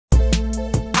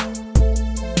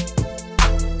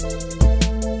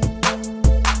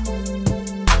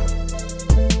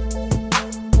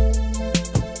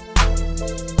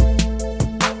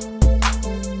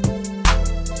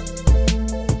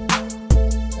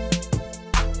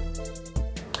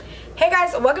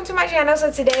guys, welcome to my channel.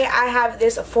 So today I have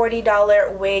this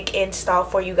 $40 wig install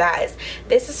for you guys.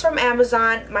 This is from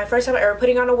Amazon. My first time ever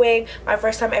putting on a wig, my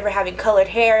first time ever having colored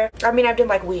hair. I mean, I've done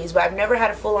like wigs, but I've never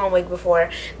had a full-on wig before.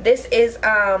 This is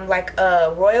like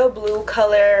a royal blue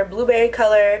color, blueberry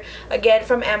color, again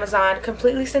from Amazon,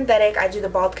 completely synthetic. I do the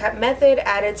bald cap method,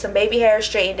 added some baby hair,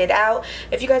 straightened it out.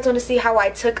 If you guys want to see how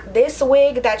I took this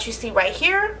wig that you see right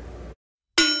here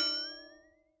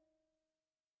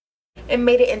and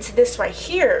made it into this right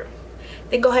here,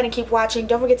 then go ahead and keep watching.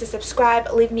 Don't forget to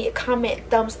subscribe, leave me a comment,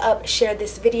 thumbs up, share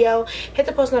this video, hit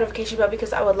the post notification bell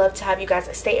because I would love to have you guys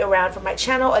stay around for my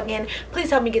channel. Again, please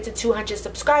help me get to 200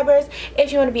 subscribers.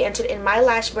 If you want to be entered in my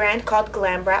lash brand called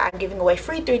Glambra, I'm giving away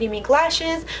free 3D mink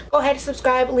lashes. Go ahead and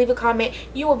subscribe, leave a comment,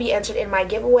 you will be entered in my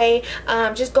giveaway.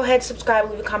 Just go ahead,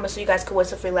 subscribe, leave a comment so you guys can win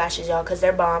some free lashes, y'all, because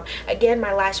they're bomb. Again,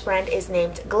 my lash brand is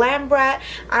named Glambra.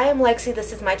 I am Lexi,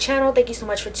 this is my channel. Thank you so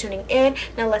much for tuning in.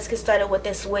 Now let's get started with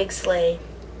this wig slay.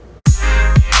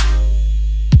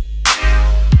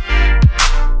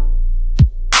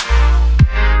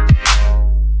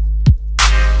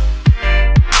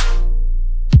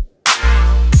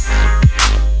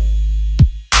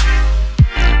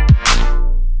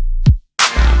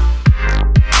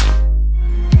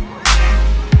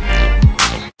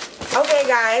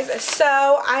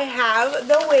 So I have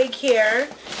the wig here,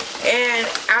 and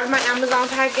out of my Amazon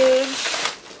package,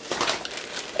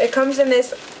 it comes in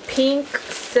this pink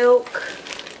silk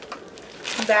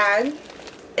bag,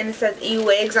 and it says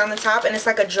e-wigs on the top, and it's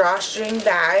like a drawstring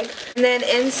bag. And then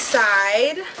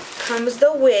inside comes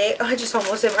the wig. Oh, I just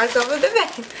almost hit myself in the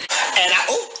bag.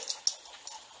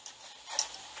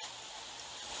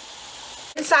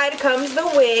 Inside comes the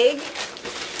wig.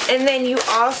 And then you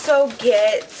also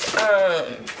get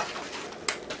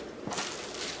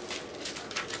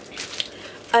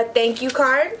a thank you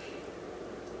card,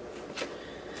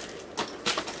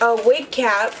 a wig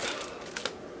cap,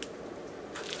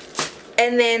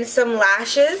 and then some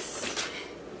lashes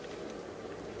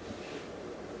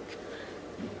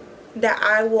that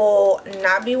I will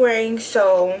not be wearing.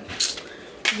 So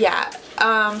yeah,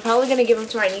 probably gonna give them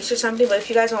to my niece or something. But if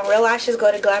you guys want real lashes,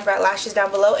 go to Glambra Lashes down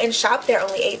below and shop. They're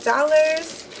only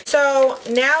 $8. So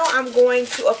now I'm going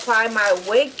to apply my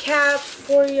wig cap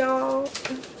for y'all.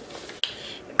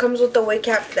 It comes with the wig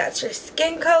cap that's your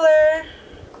skin color.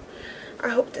 I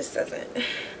hope this doesn't,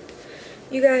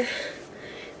 you guys,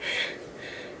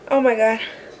 oh my god.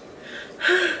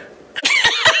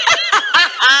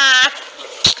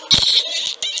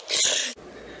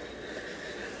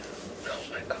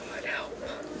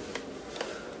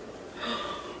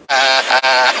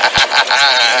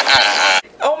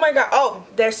 Oh my god. Oh,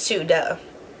 there's two, duh.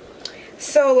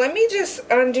 So let me just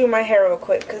undo my hair real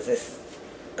quick because this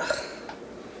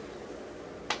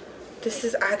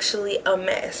is actually a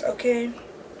mess. Okay,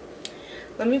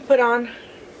 let me put on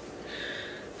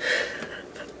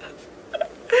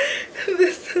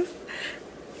this is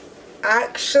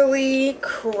actually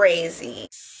crazy.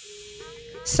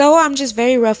 So I'm just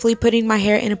very roughly putting my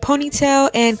hair in a ponytail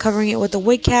and covering it with a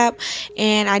wig cap,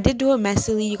 and I did do it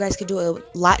messily. You guys could do it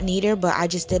a lot neater, but I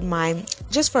just did mine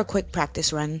just for a quick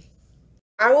practice run.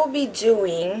 I will be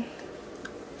doing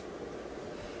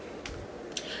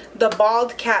the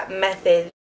bald cap method.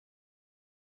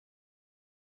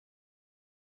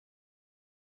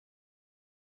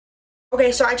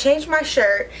 Okay, so I changed my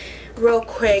shirt real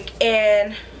quick,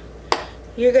 and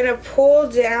you're gonna pull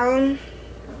down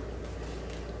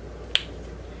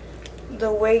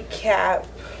the wig cap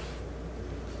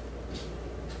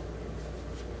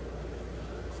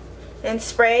and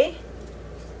spray.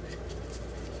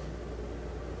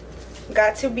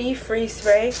 Got to be free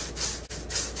spray.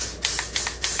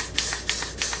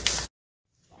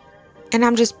 And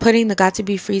I'm just putting the Got to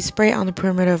Be Free spray on the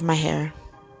perimeter of my hair.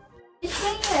 You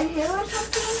spraying your hair or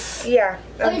something? Yeah,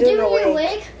 I'm doing a wig. Your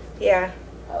wig? Yeah.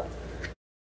 Oh.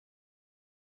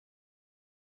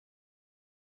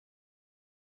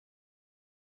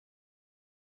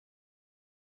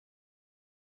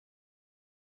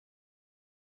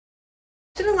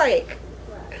 Like,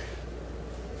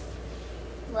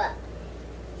 what?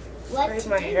 Where's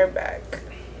my hair back?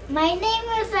 My name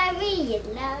is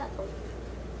Ariella.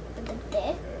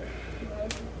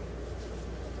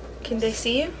 Can they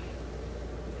see you?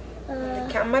 The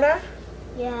camera?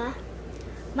 Yeah.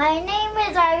 My name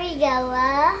is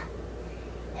Ariella.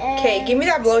 Okay, give me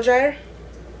that blow dryer.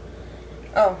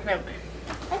 Oh, never mind.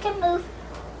 I can move.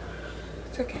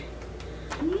 It's okay.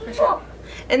 No.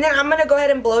 And then I'm going to go ahead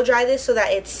and blow dry this so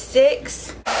that it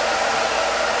sticks. Ow!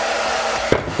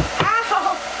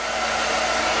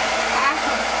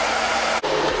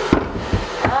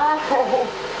 Ow!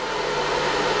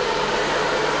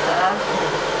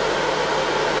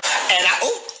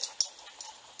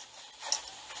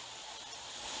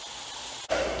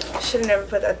 should have never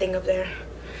put that thing up there.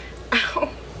 Ow.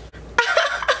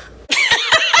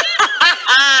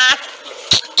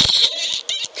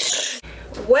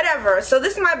 Whatever. So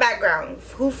this is my background.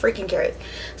 Who freaking cares?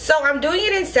 So I'm doing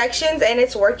it in sections and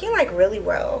it's working like really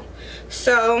well.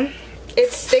 So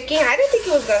it's sticking. I didn't think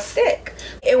it was gonna stick.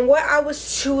 And what I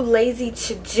was too lazy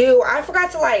to do, I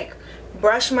forgot to like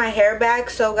brush my hair back.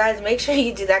 So guys, make sure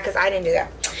you do that because I didn't do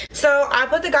that. So I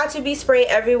put the Got To Be spray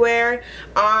everywhere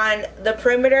on the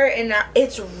perimeter, and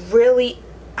it's really,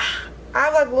 I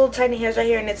have like little tiny hairs right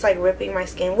here and it's like ripping my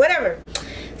skin. Whatever.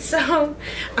 So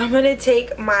I'm gonna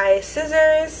take my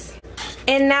scissors,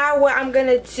 and now what I'm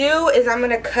gonna do is I'm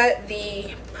gonna cut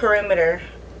the perimeter.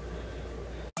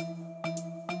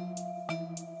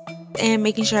 And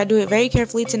making sure I do it very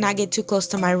carefully to not get too close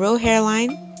to my real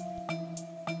hairline.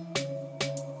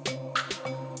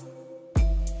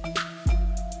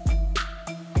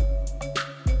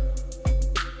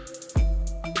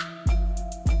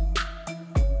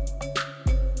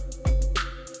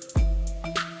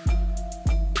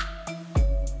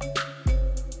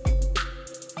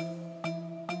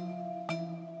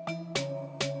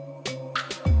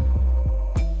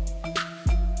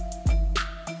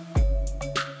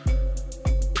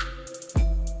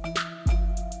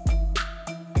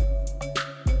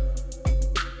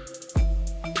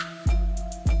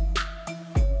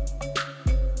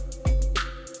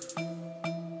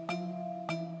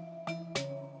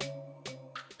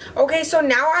 Okay, so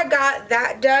now I got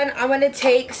that done. I'm gonna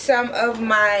take some of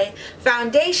my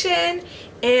foundation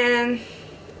and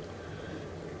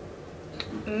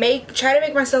try to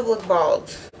make myself look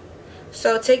bald.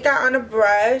 So take that on a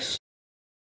brush.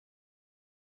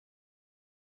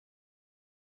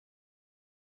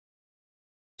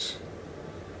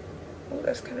 Oh,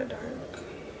 that's kind of dark.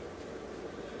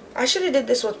 I should have did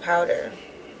this with powder.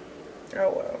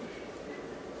 Oh well.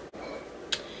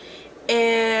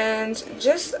 And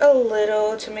just a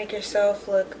little to make yourself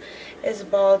look as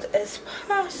bald as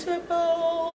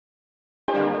possible.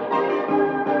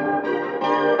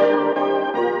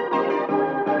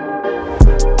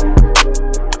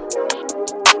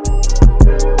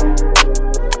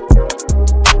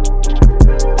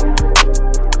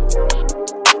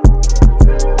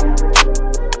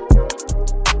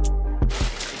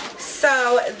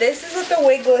 So this is what the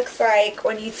wig looks like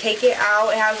when you take it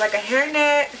out. It has like a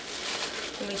hairnet.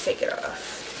 Let me take it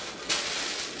off.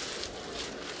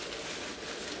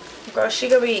 Girl, she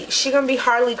gonna be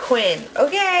Harley Quinn,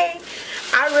 okay?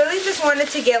 I really just wanted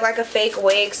to get like a fake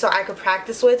wig so I could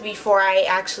practice with before I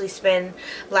actually spend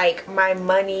like my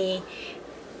money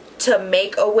to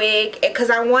make a wig, because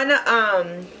I want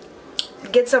to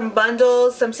get some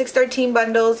bundles, some 613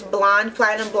 bundles, blonde,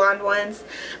 platinum blonde ones.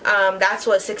 That's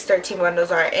what 613 bundles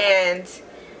are. And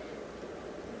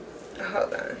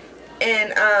hold on.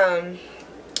 And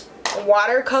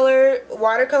watercolor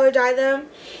dye them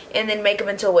and then make them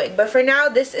into a wig. But for now,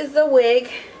 this is the wig.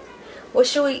 What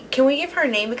should we, can we give her a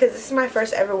name, because this is my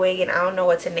first ever wig and I don't know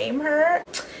what to name her.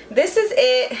 This is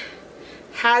it.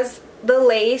 Has the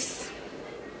lace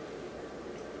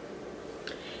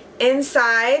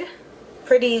inside.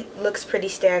 Looks pretty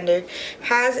standard.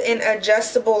 Has an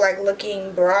adjustable like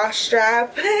looking bra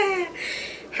strap.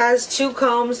 Has 2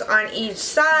 combs on each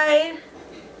side.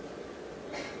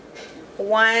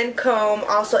 1 comb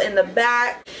also in the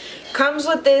back. Comes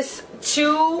with this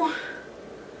 2-inch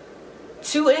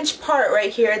part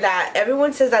right here that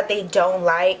everyone says that they don't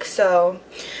like, so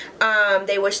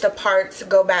they wish the parts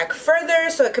go back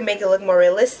further so it can make it look more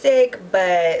realistic.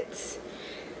 But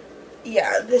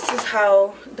yeah, this is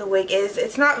how the wig is.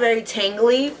 It's not very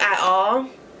tangly at all,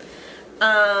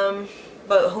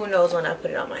 but who knows, when I put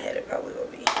it on my head it probably will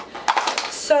be.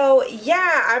 So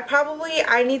yeah,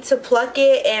 I need to pluck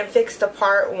it and fix the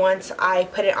part once I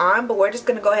put it on, but we're just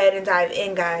gonna go ahead and dive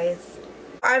in, guys.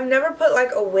 I've never put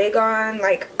like a wig on.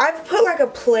 Like, I've put like a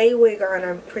play wig on,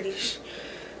 I'm pretty sure,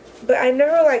 but I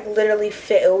never like literally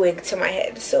fit a wig to my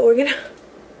head. So we're gonna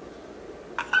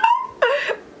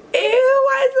ew,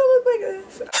 why does it look like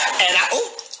this?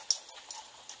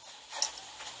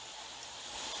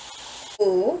 And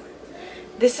ooh,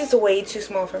 this is way too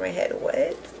small for my head.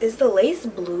 What is the lace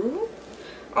blue?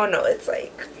 Oh no, it's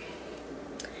like,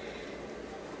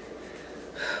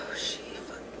 oh,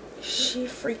 she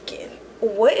freaking,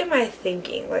 what am I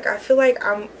thinking? Like, I feel like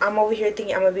I'm over here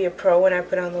thinking I'm gonna be a pro when I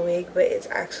put on the wig, but it's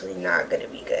actually not gonna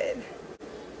be good.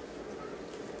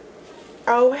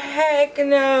 Oh heck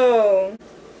no.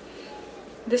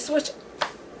 This switch.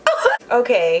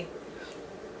 Okay,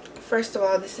 first of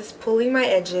all, this is pulling my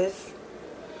edges.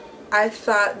 I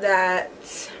thought that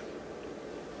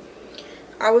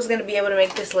I was gonna be able to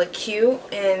make this look cute,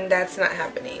 and that's not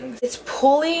happening. It's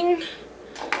pulling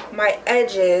my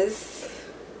edges.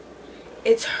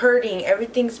 It's hurting.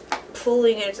 Everything's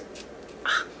pulling. It's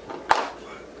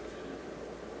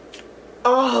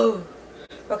oh,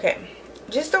 okay.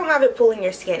 Just don't have it pulling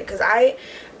your skin, because I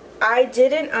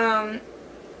didn't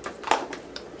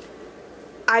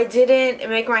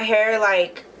make my hair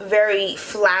like very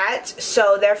flat,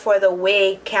 so therefore the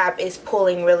wig cap is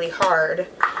pulling really hard.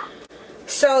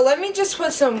 So let me just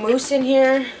put some mousse in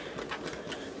here.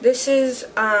 This is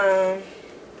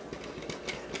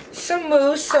some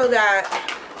mousse, so that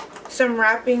some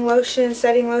wrapping lotion,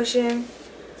 setting lotion.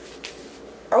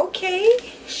 Okay,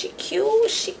 she cute,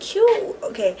 she cute.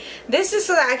 Okay, this is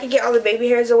so that I can get all the baby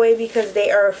hairs away, because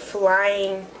they are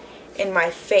flying in my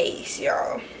face,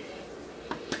 y'all.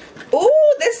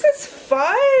 Ooh, this is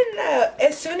fun.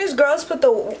 As soon as girls put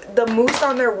the mousse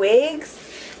on their wigs,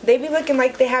 they be looking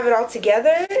like they have it all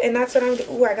together, and that's what I'm doing.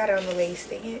 Ooh, I got it on the lace,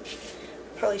 dang it.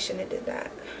 Probably shouldn't have did that.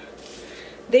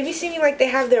 They be seeming like they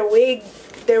have their wig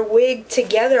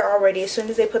together already as soon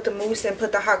as they put the mousse and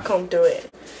put the hot comb through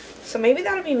it. So maybe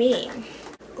that'll be me.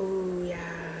 Ooh,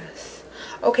 yes.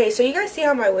 Okay, so you guys see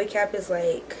how my wig cap is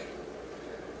like,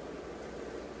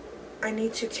 I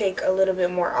need to take a little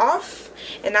bit more off,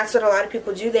 and that's what a lot of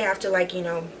people do. They have to, like, you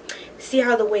know, see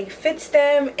how the wig fits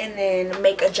them and then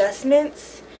make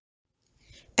adjustments.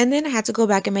 And then I had to go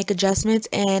back and make adjustments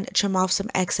and trim off some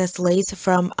excess lace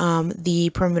from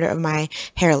the perimeter of my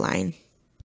hairline.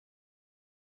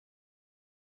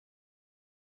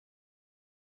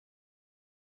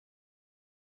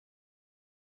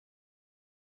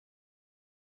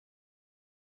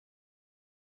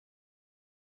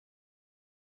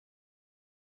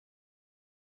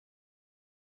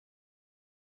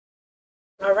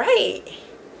 All right.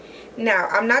 Now,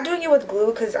 I'm not doing it with glue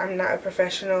because I'm not a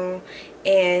professional,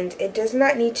 and it does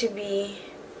not need to be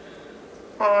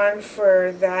on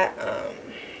for that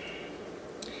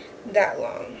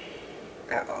long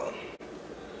at all.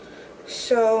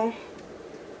 So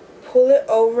pull it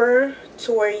over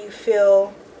to where you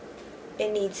feel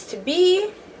it needs to be.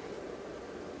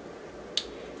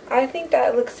 I think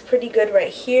that looks pretty good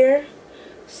right here.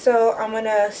 So I'm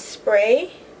gonna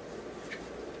spray.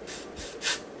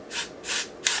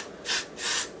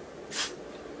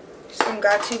 Some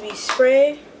got to be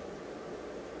spray.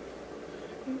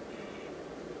 I'm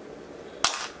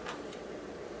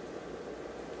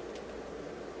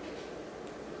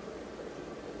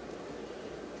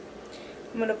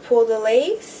going to pull the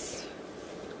lace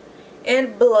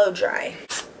and blow dry.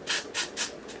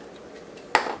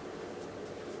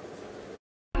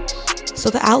 So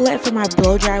the outlet for my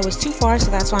blow dry was too far, so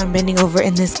that's why I'm bending over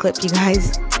in this clip, you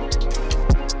guys.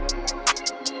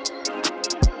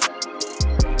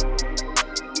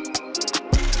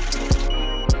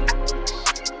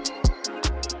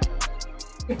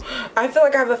 I feel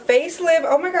like I have a facelift.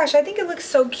 Oh my gosh, I think it looks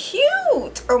so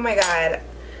cute. Oh my god.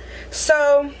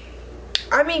 So,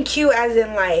 I mean cute as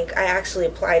in like I actually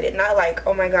applied it. Not like,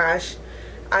 oh my gosh,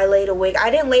 I laid a wig. I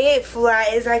didn't lay it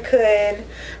flat as I could.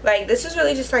 Like, this is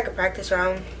really just like a practice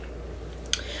round.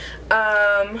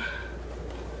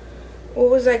 What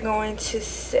was I going to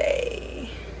say?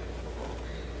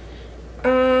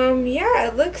 Yeah,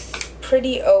 it looks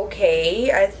pretty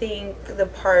okay. I think the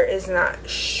part is not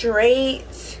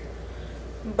straight,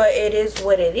 but it is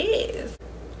what it is.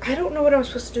 I don't know what I'm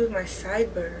supposed to do with my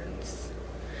sideburns.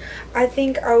 I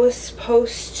think I was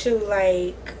supposed to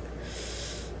like,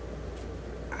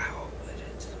 ow,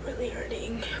 it's really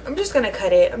hurting. I'm just gonna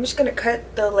cut it. I'm just gonna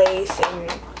cut the lace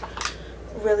and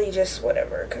really just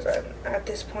whatever, because I'm at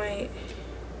this point,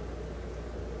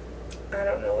 I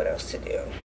don't know what else to do.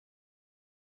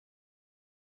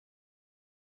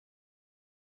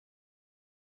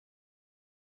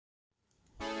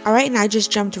 Alright, and I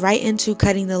just jumped right into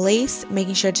cutting the lace,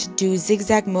 making sure to do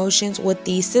zigzag motions with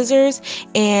the scissors,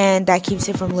 and that keeps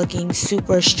it from looking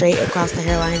super straight across the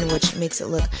hairline, which makes it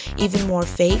look even more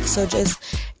fake. So just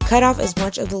cut off as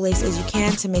much of the lace as you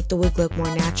can to make the wig look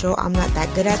more natural. I'm not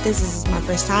that good at this. This is my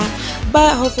first time,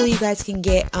 but hopefully you guys can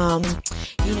get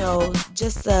you know,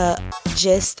 just the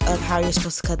gist of how you're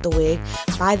supposed to cut the wig.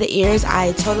 By the ears,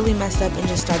 I totally messed up and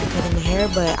just started cutting the hair,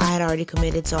 but I had already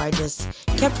committed, so I just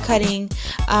kept cutting.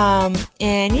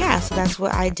 And yeah, so that's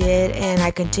what I did, and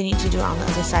I continued to do it on the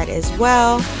other side as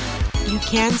well. You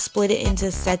can split it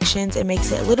into sections. It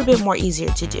makes it a little bit more easier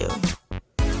to do.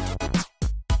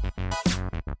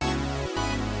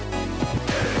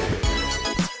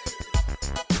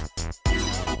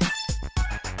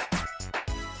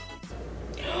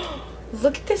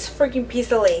 Look at this freaking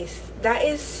piece of lace. That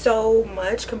is so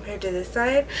much compared to this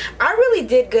side. I really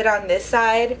did good on this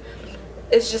side.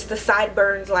 It's just the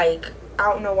sideburns, like,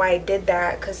 I don't know why I did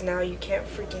that, because now you can't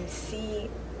freaking see.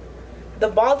 The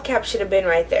bald cap should have been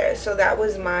right there, so that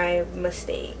was my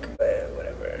mistake, but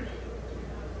whatever.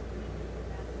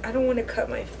 I don't want to cut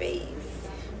my face.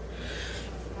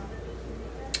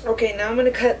 Okay, now I'm going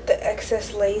to cut the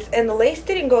excess lace. And the lace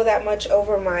didn't go that much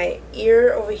over my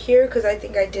ear over here, because I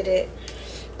think I did it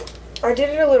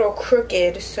a little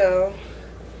crooked, so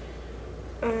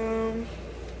I'm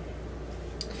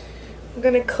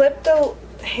going to clip the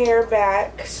hair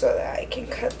back so that I can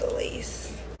cut the lace.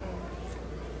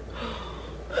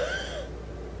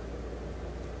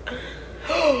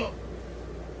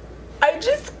 I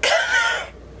just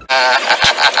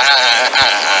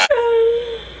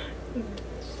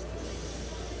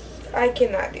I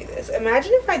cannot do this.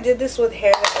 Imagine if I did this with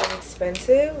hair that was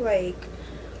expensive. Like,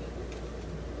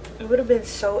 it would have been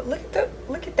so. Look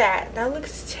at that. That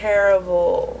looks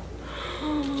terrible.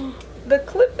 The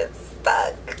clip is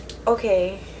stuck.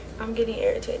 Okay, I'm getting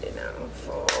irritated now.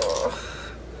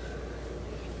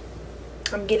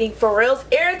 I'm getting for reals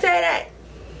irritated.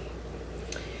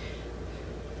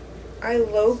 I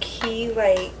low-key,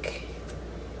 like,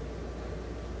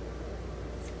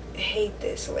 hate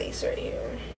this lace right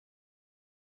here.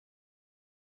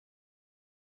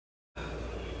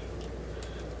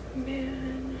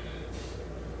 Man,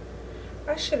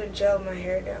 I should have gelled my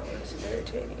hair down. It's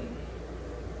irritating.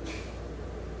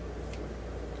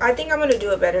 I think I'm gonna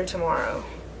do it better tomorrow.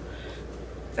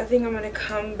 I think I'm gonna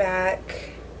come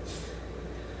back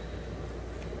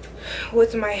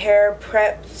with my hair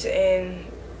prepped and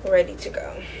ready to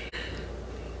go.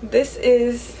 This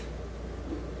is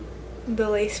the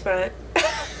lace front.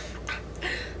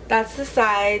 That's the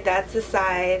side. That's the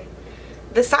side.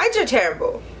 The sides are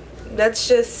terrible. Let's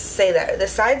just say that. The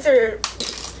sides are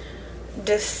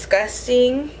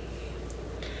disgusting.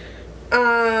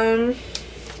 And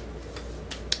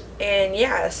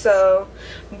yeah, so,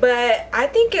 but I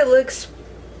think it looks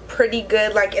pretty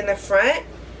good. Like in the front,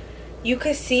 you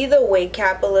could see the wig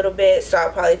cap a little bit, so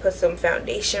I'll probably put some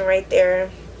foundation right there.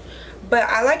 But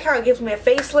I like how it gives me a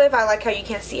facelift. I like how you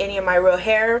can't see any of my real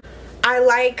hair. I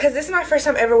like, because this is my first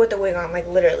time ever with the wig on, like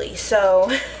literally,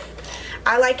 so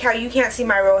I like how you can't see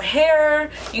my real hair.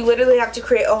 You literally have to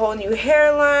create a whole new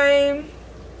hairline.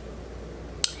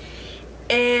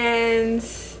 And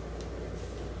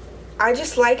I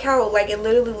just like how, like, it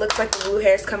literally looks like the blue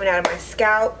hairs coming out of my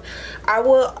scalp. I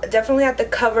will definitely have to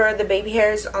cover the baby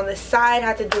hairs on the side.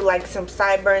 Have to do like some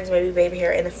sideburns, maybe baby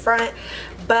hair in the front.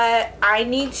 But I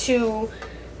need to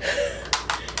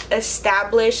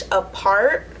establish a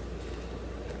part,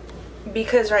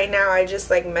 because right now I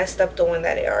just like messed up the one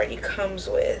that it already comes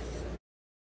with.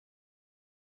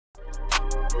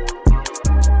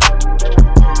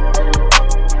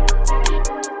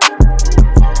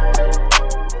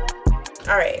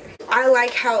 Alright, I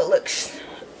like how it looks.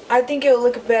 I think it would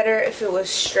look better if it was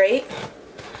straight.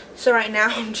 So right now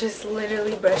I'm just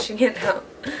literally brushing it out.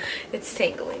 It's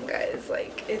tangling, guys.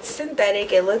 Like, it's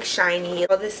synthetic. It looks shiny.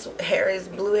 All this hair is,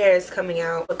 blue hair is coming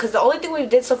out. Because the only thing we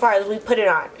did so far is we put it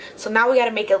on. So now we got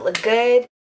to make it look good.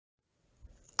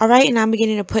 Alright, and I'm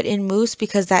beginning to put in mousse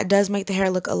because that does make the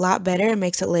hair look a lot better. It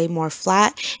makes it lay more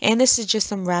flat. And this is just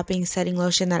some wrapping setting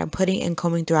lotion that I'm putting and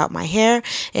combing throughout my hair.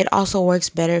 It also works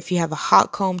better if you have a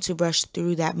hot comb to brush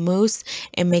through that mousse.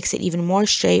 It makes it even more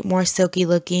straight, more silky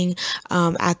looking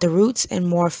at the roots, and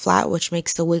more flat, which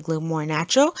makes the wig look more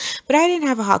natural. But I didn't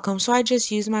have a hot comb, so I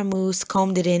just used my mousse,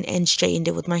 combed it in, and straightened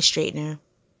it with my straightener.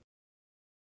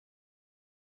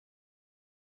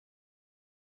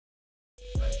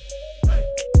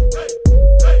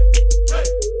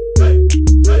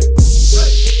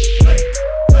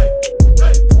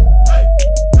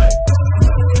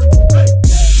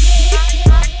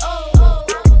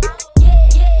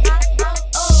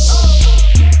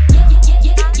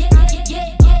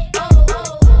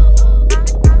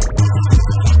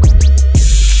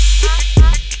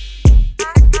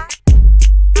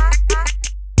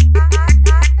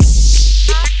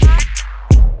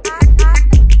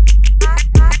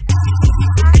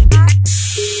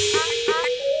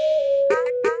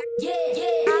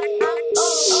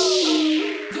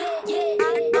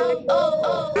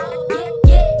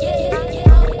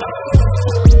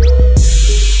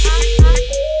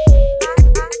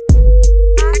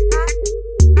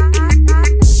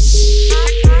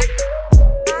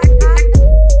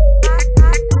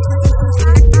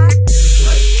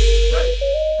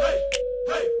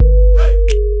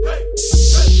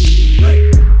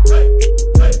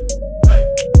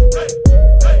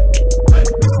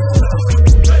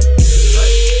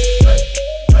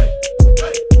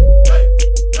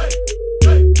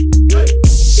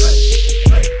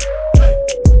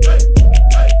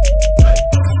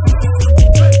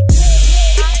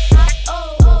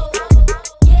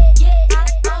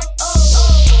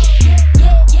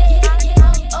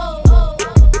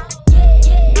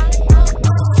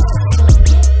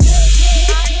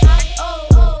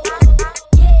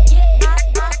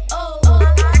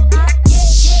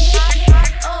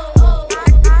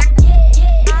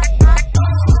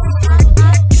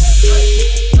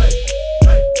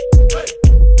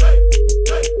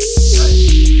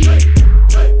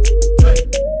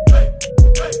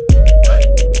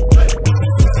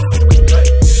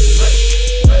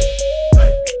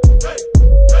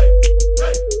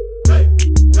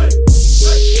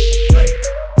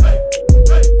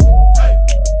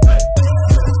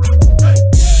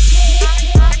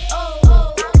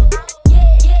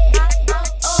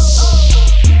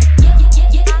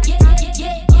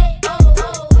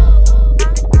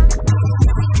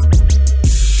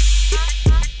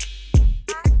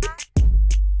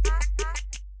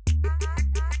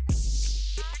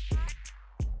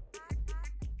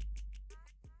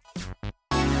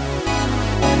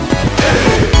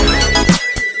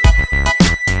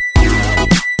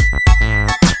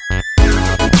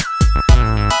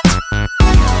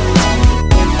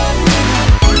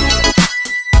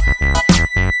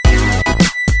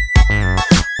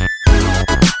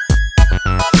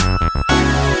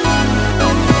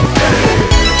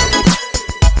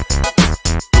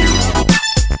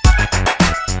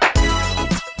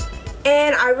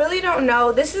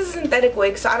 a synthetic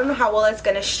wig, so I don't know how well it's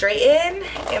gonna straighten.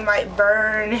 It might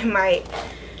burn, it might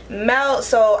melt,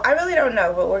 so I really don't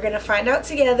know, but we're gonna find out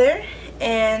together.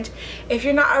 And if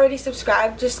you're not already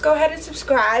subscribed, just go ahead and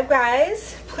subscribe,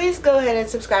 guys. Please go ahead and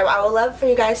subscribe. I would love for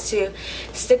you guys to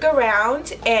stick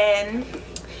around and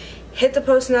hit the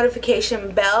post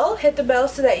notification bell. Hit the bell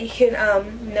so that you can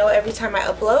know every time I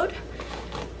upload.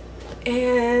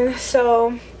 And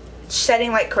so,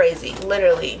 shedding like crazy,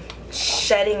 literally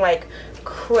shedding like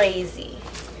crazy.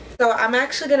 So I'm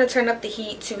actually gonna turn up the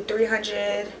heat to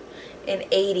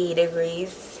 380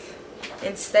 degrees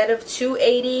instead of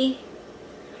 280.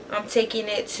 I'm taking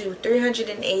it to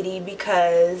 380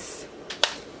 because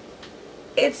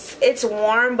it's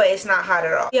warm, but it's not hot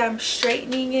at all. Yeah, I'm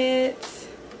straightening it.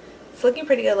 It's looking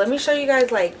pretty good. Let me show you guys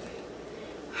like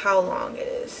how long it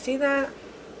is. See that?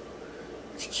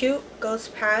 It's cute. Goes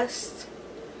past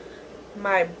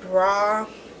my bra,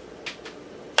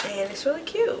 and it's really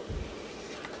cute.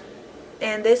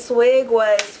 And this wig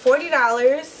was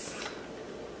 $40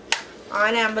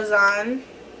 on Amazon.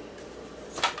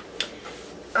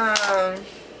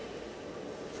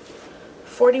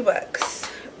 40 bucks. I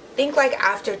think like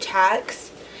after tax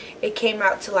it came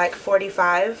out to like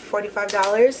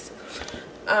 $45.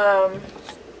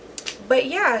 But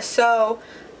yeah, so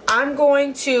I'm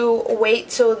going to wait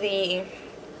till the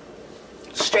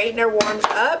straightener warms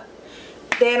up.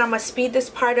 Then I'm gonna speed this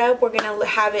part up. We're gonna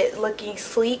have it looking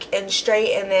sleek and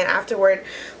straight, and then afterward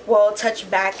we'll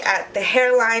touch back at the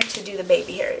hairline to do the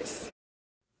baby hairs.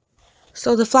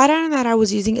 So the flat iron that I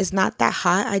was using is not that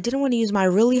hot. I didn't want to use my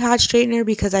really hot straightener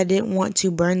because I didn't want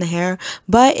to burn the hair,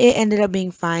 but it ended up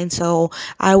being fine. So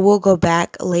I will go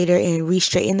back later and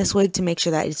re-straighten this wig to make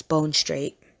sure that it's bone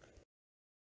straight.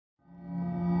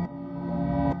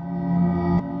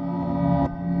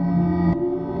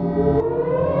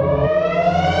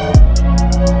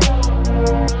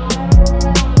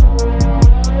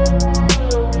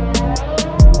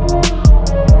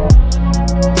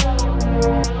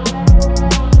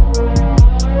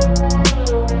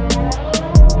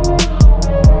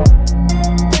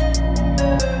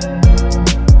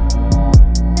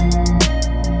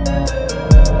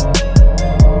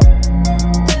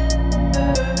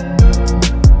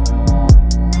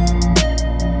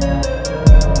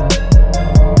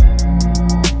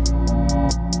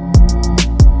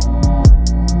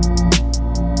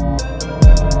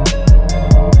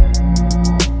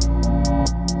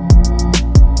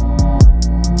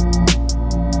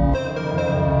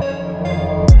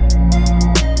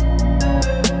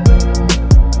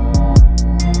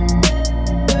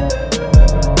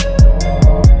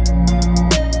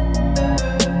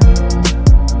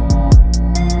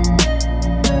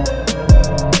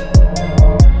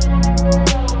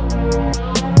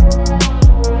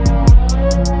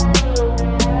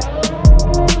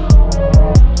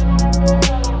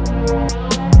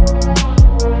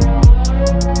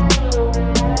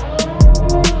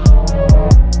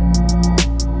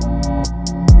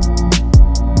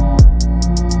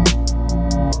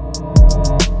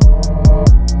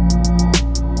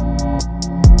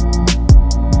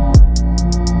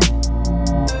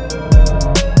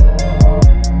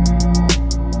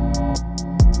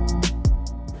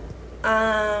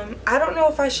 I don't know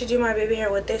if I should do my baby hair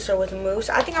with this or with mousse.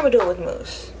 I think I'm gonna do it with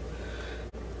mousse.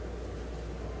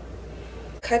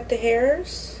 Cut the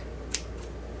hairs.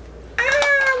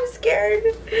 I'm scared.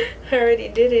 I already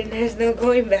did it and there's no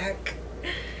going back.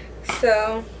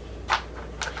 So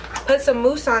put some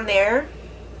mousse on there.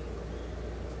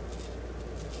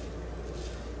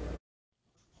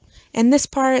 And this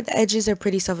part, the edges are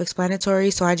pretty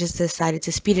self-explanatory, so I just decided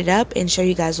to speed it up and show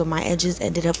you guys what my edges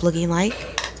ended up looking like.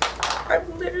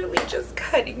 I'm literally just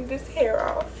cutting this hair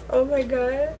off. Oh my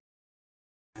god.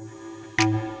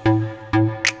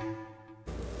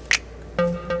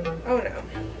 Oh no.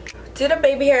 Did a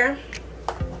baby hair.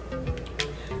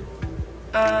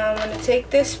 I'm gonna take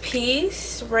this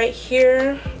piece right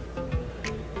here.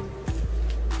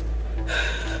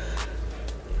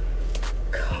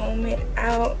 Comb it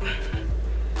out.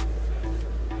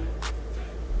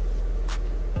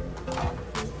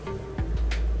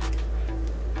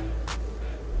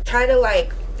 Try to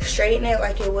like straighten it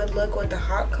like it would look with the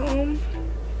hot comb.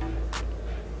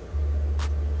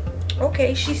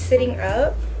 Okay, she's sitting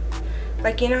up.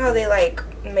 Like, you know how they like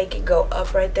make it go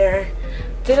up right there?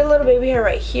 Did a little baby hair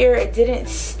right here. It didn't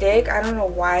stick. I don't know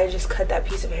why I just cut that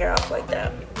piece of hair off like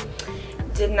that.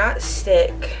 Did not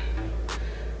stick.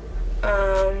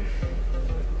 I'm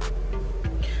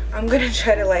gonna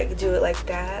try to like do it like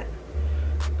that.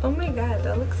 Oh my god,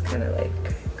 that looks kind of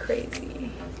like crazy.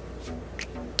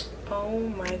 Oh Oh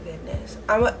my goodness.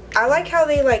 I like how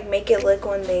they like make it look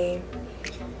when they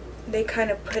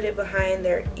kind of put it behind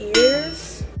their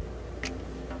ears.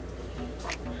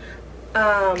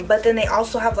 But then they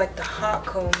also have like the hot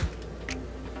comb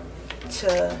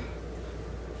to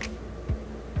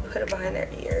put it behind their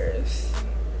ears.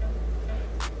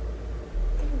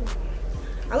 Ooh.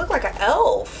 I look like an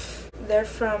elf. They're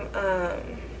from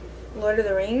Lord of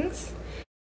the Rings.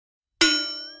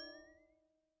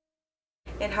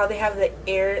 And how they have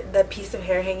the piece of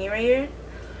hair hanging right here.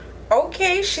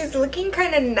 Okay, she's looking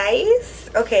kind of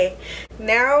nice. Okay,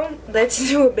 now let's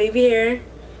do a baby hair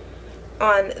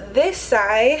on this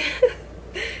side.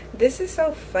 This is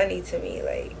so funny to me.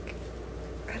 Like,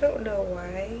 I don't know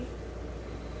why,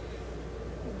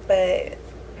 but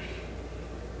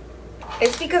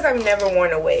it's because I've never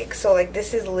worn a wig. So like,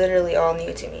 this is literally all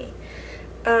new to me.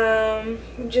 I'm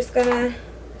just gonna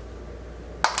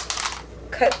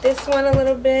cut this one a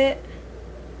little bit.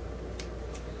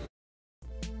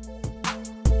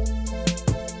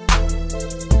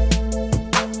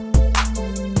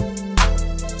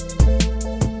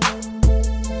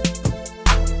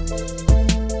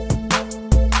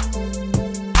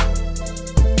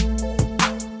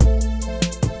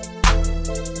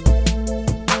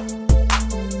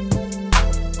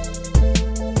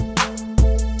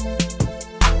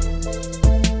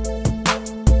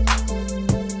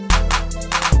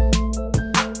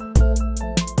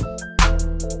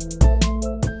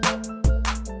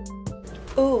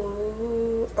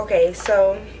 Okay,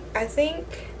 so I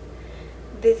think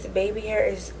this baby hair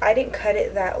is, I didn't cut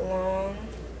it that long.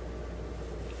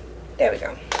 There we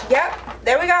go. Yep,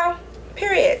 there we go.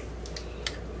 Period.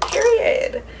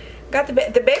 Period. Got the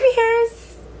baby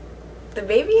hairs. The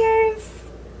baby hairs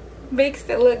makes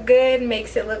it look good,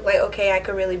 makes it look like, okay, I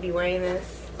could really be wearing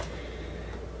this.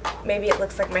 Maybe it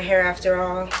looks like my hair after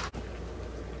all.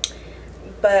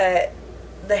 But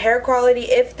the hair quality,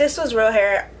 if this was real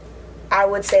hair, I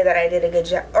would say that I did a good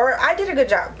job, or I did a good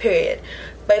job, period.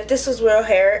 But if this was real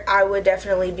hair, I would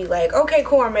definitely be like, okay,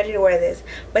 cool, I'm ready to wear this.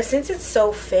 But since it's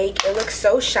so fake, it looks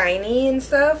so shiny and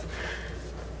stuff,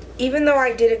 even though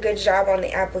I did a good job on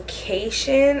the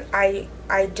application, I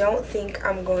don't think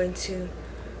I'm going to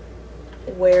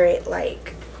wear it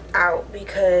like out,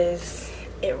 because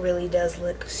it really does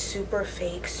look super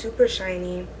fake, super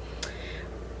shiny.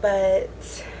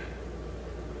 But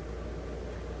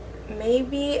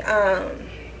maybe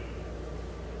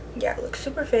yeah, it looks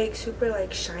super fake, super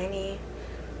like shiny,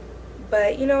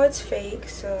 but you know, it's fake.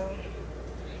 So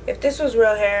if this was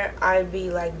real hair, I'd be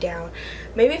like down.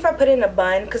 Maybe if I put it in a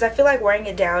bun, because I feel like wearing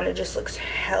it down, it just looks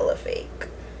hella fake.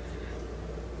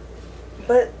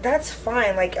 But that's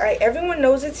fine. Like, everyone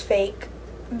knows it's fake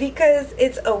because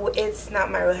it's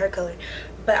not my real hair color.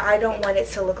 But I don't want it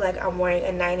to look like I'm wearing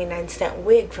a 99-cent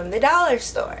wig from the dollar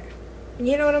store.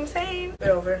 You know what I'm saying? Put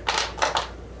it over.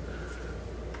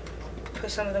 Put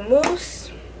some of the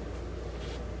mousse.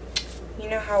 You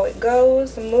know how it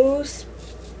goes. Mousse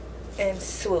and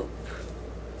swoop.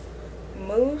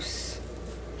 Mousse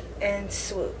and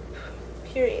swoop.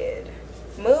 Period.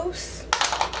 Mousse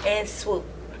and swoop.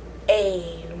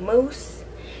 A mousse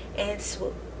and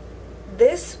swoop.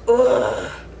 This,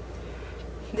 ugh.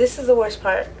 This is the worst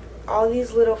part. All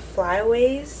these little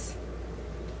flyaways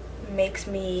makes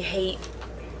me hate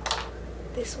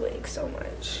this wig so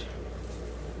much.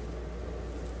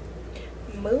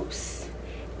 Mousse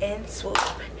and swoop.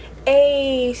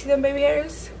 Hey, see them baby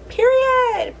hairs?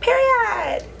 Period.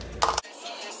 Period.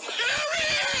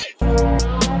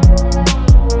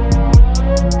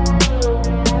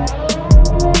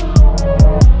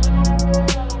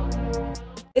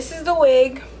 This is the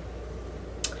wig.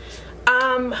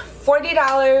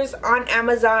 $40 on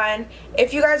Amazon.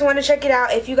 If you guys want to check it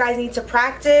out, if you guys need to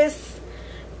practice,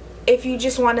 if you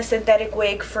just want a synthetic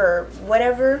wig for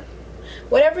whatever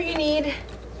you need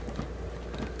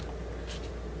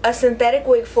a synthetic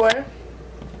wig for,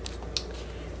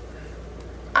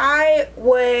 I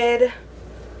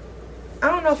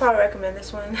don't know if I would recommend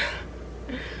this one.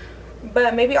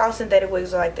 But maybe all synthetic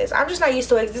wigs are like this. I'm just not used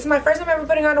to wigs. This is my first time ever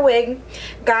putting on a wig.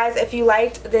 Guys, if you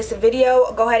liked this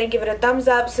video, go ahead and give it a thumbs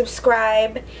up,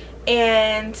 subscribe,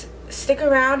 and stick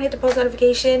around, hit the post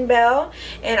notification bell.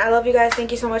 And I love you guys. Thank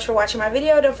you so much for watching my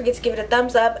video. Don't forget to give it a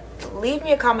thumbs up. Leave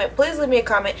me a comment. Please leave me a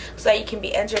comment so that you can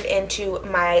be entered into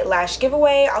my lash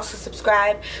giveaway. Also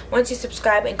subscribe. Once you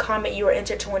subscribe and comment, you are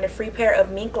entered to win a free pair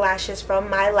of mink lashes from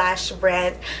my lash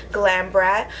brand Glam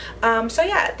Brat. So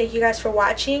yeah, thank you guys for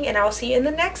watching, and I will see you in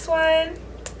the next one.